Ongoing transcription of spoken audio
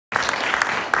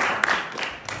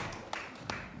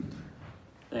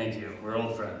Thank you. We're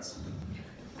old friends.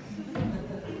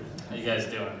 How you guys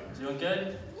doing? Doing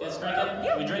good? You guys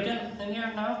drinking? We drinking in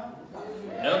here? No?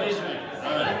 Nobody's drinking.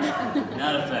 All right.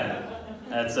 Not a fan.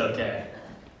 That's okay.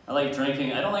 I like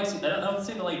drinking. I don't seem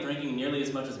to like drinking nearly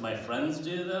as much as my friends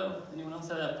do, though. Anyone else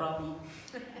have that problem?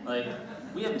 Like,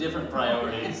 we have different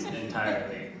priorities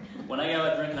entirely. When I go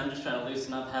out drinking, I'm just trying to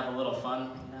loosen up, have a little fun,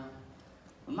 you know?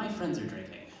 When my friends are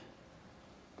drinking,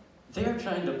 they're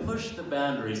trying to push the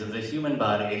boundaries of the human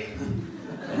body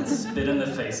and spit in the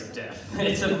face of death.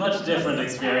 It's a much different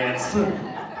experience.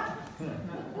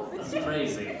 It's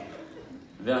crazy.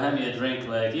 They'll have me a drink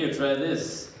like, here, try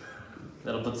this.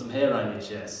 That'll put some hair on your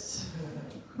chest.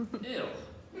 Ew.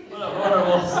 What a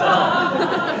horrible sell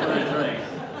for a drink.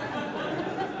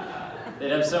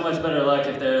 They'd have so much better luck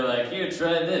if they're like, here,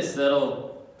 try this.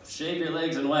 That'll shave your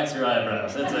legs and wax your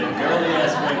eyebrows. That's a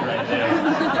girly-ass drink right there.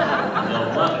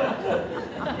 They'll love it.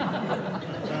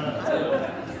 I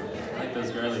like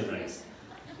those girly drinks.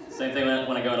 Same thing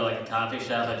when I go to like a coffee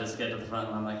shop, I just get to the front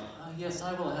and I'm like, oh, yes,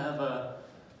 I will have a,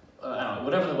 I don't know,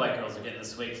 whatever the white girls are getting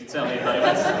this week. You tell me, buddy,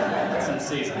 what's in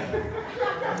season? I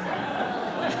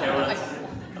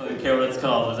don't care what it's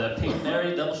called. Was that Pink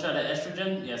Mary, double shot of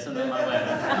estrogen? Yeah, send that my way.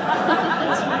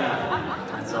 That's me.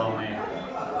 That's all me.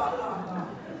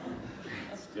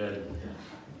 Good.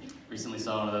 Recently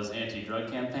saw one of those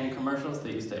anti-drug campaign commercials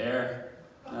they used to air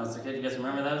when I was a kid. You guys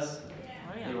remember those? Oh,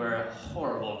 yeah. They were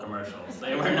horrible commercials.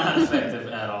 They were not effective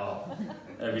at all.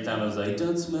 Every time I was like,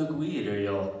 don't smoke weed or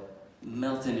you'll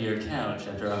melt into your couch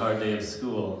after a hard day of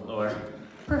school. Or,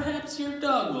 perhaps your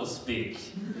dog will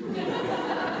speak. They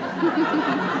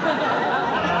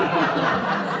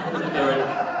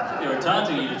were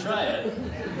taunting you to try it.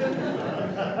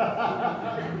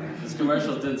 These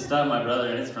commercials didn't stop my brother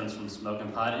and his friends from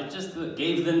smoking pot. It just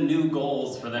gave them new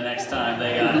goals for the next time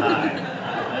they got high.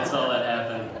 That's all that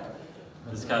happened.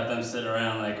 Just got them sitting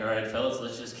around like, all right, fellas,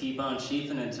 let's just keep on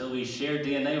chiefing until we share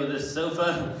DNA with this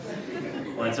sofa,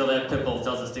 or until that pit bull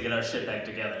tells us to get our shit back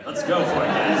together. Let's go for it,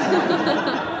 guys.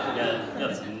 We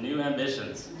got some new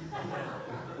ambitions.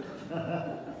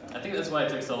 I think that's why it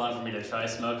took so long for me to try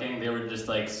smoking. They were just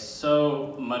like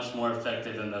so much more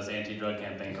effective than those anti-drug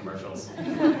campaign commercials.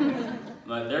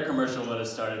 Their commercial would have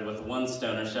started with one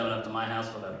stoner showing up to my house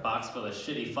with a box full of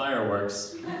shitty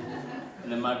fireworks,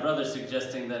 and then my brother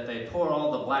suggesting that they pour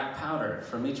all the black powder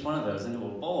from each one of those into a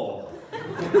bowl,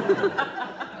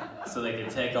 so they could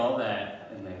take all that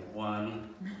and make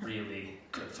one really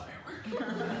good firework.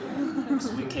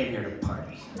 So we came here to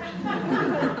party.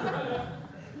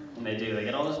 And they do. They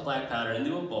get all this black powder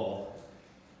into a bowl,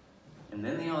 and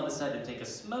then they all decide to take a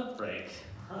smoke break.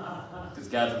 Because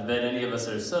God forbid any of us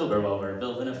are sober while we're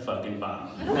building a fucking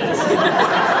bomb.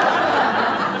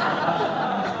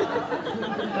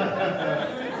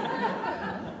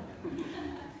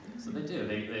 So they do.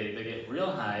 They get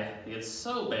real high. They get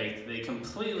so baked they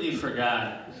completely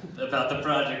forgot about the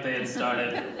project they had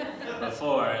started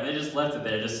before. And they just left it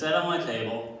there. Just sat on my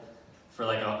table for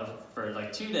like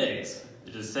 2 days.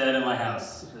 It just sat in my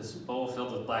house, this bowl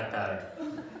filled with black powder,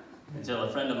 until a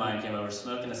friend of mine came over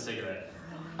smoking a cigarette.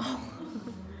 Oh.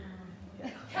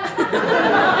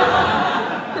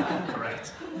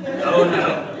 Correct. Oh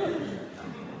no.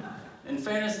 In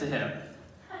fairness to him,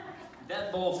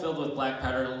 that bowl filled with black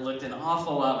powder looked an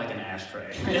awful lot like an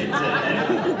ashtray. It did.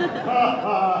 Yeah.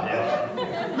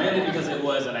 Mainly because it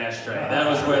was an ashtray. That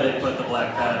was where they put the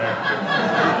black powder.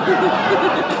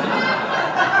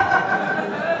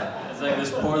 It's like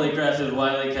this poorly crafted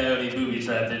Wile E. Coyote booby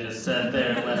trap. They just sat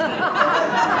there and left it.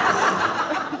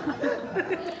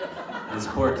 And this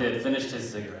poor kid finished his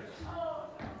cigarette.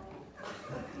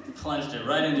 Plunged it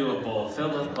right into a bowl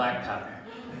filled with black powder.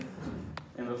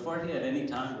 And before he had any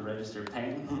time to register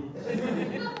pain,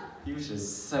 he was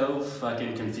just so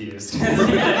fucking confused. He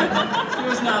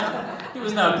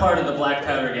was not part of the black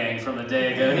powder gang from a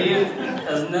day ago. He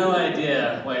has no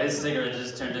idea why his cigarette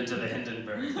just turned into the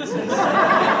Hindenburg. This is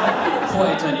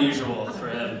quite unusual for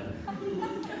him.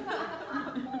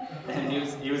 And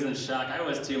he was in shock. I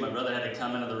was too. My brother had to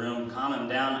come into the room, calm him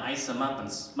down, ice him up,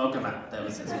 and smoke him out. That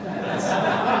was his plan.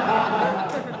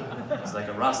 It was like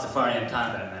a Rastafarian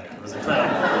combat medic. It was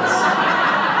incredible.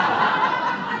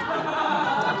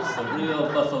 It's a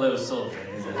real Buffalo Soldier.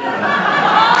 He's a hero.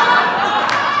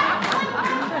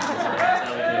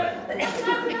 That's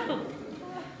how we do it.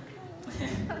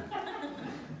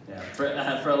 Yeah.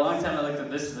 For a long time, I looked at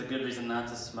this as a good reason not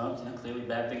to smoke. You know, clearly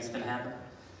bad things can happen.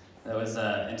 That was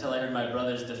until I heard my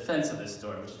brother's defense of this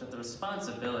story, which is that the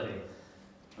responsibility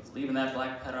of leaving that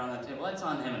black powder on the table, that's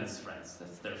on him and his friends.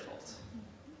 That's their fault.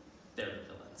 They're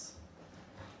the villains.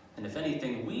 And if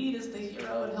anything, weed is the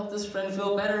hero and helped his friend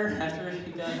feel better after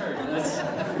he got hurt.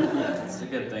 That's a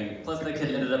good thing. Plus, the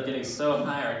kid ended up getting so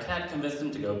high, our cat convinced him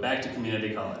to go back to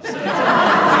community college. So